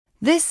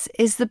This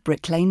is the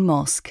Brick Lane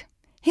Mosque.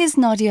 Here's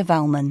Nadia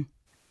Valman.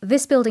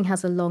 This building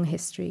has a long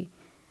history,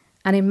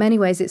 and in many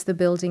ways it's the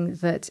building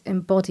that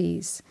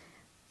embodies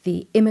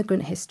the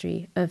immigrant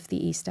history of the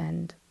East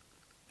End.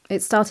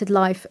 It started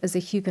life as a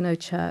Huguenot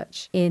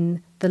church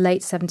in the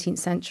late 17th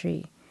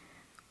century,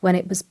 when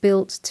it was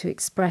built to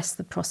express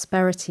the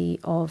prosperity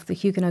of the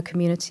Huguenot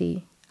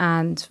community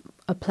and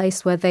a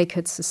place where they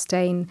could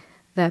sustain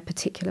their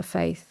particular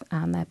faith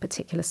and their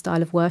particular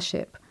style of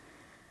worship.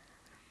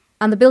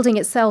 And the building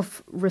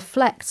itself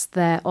reflects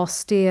their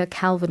austere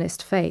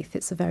Calvinist faith.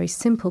 It's a very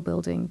simple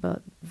building,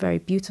 but very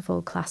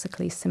beautiful,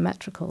 classically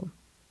symmetrical.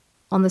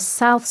 On the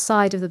south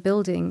side of the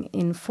building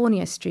in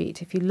Fournier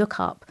Street, if you look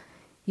up,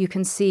 you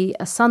can see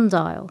a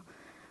sundial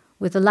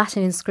with the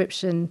Latin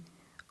inscription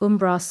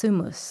Umbra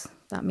Sumus.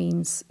 That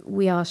means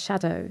we are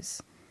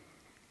shadows.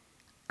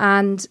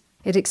 And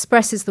it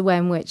expresses the way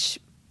in which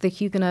the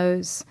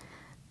Huguenots,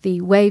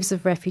 the waves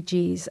of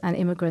refugees and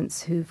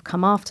immigrants who've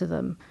come after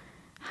them,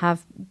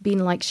 have been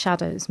like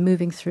shadows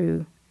moving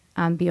through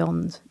and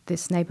beyond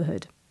this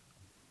neighbourhood.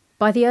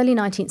 By the early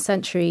 19th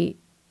century,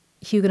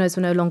 Huguenots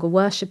were no longer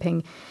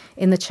worshipping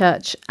in the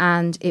church,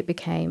 and it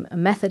became a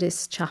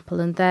Methodist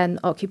chapel and then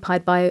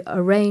occupied by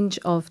a range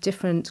of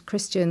different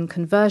Christian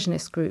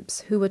conversionist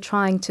groups who were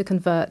trying to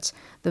convert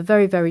the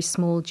very, very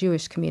small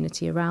Jewish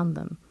community around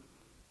them.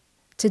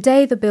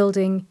 Today, the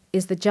building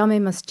is the Jame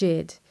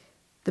Masjid,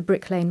 the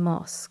Brick Lane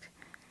Mosque,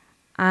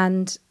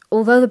 and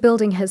although the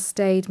building has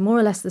stayed more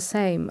or less the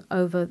same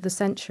over the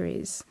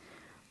centuries,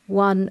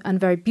 one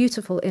and very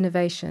beautiful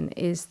innovation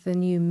is the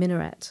new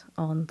minaret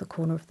on the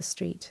corner of the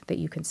street that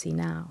you can see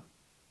now.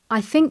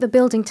 I think the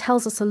building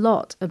tells us a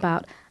lot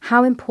about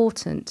how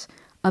important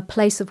a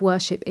place of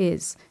worship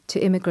is to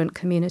immigrant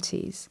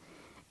communities.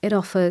 It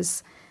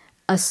offers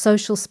a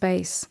social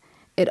space,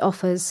 it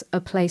offers a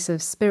place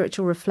of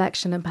spiritual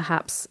reflection and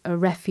perhaps a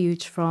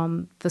refuge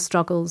from the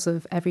struggles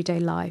of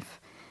everyday life.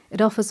 It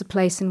offers a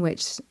place in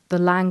which the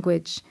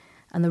language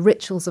and the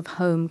rituals of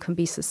home can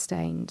be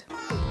sustained.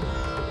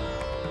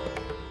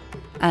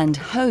 And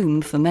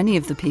home for many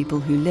of the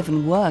people who live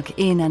and work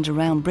in and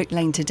around Brick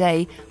Lane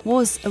today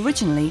was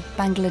originally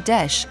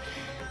Bangladesh,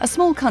 a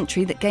small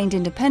country that gained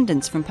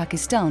independence from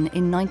Pakistan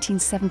in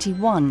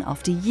 1971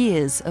 after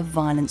years of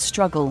violent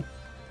struggle.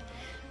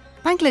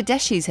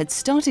 Bangladeshis had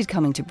started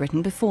coming to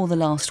Britain before the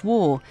last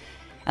war,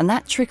 and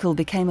that trickle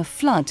became a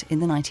flood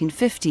in the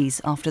 1950s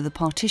after the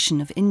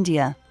partition of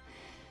India.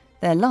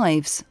 Their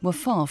lives were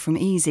far from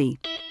easy.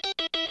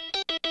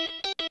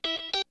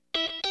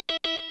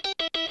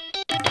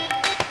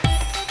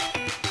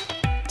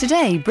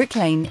 Today, Brick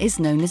Lane is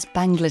known as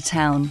Bangla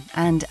Town,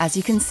 and as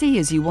you can see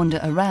as you wander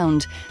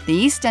around, the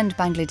East End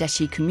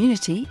Bangladeshi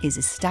community is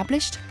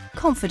established,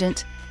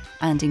 confident,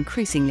 and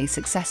increasingly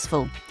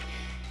successful.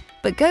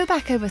 But go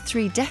back over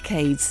 3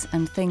 decades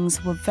and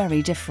things were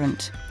very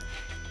different.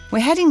 We're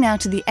heading now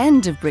to the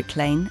end of Brick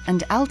Lane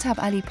and Altab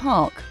Ali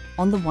Park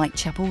on the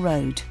Whitechapel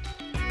Road.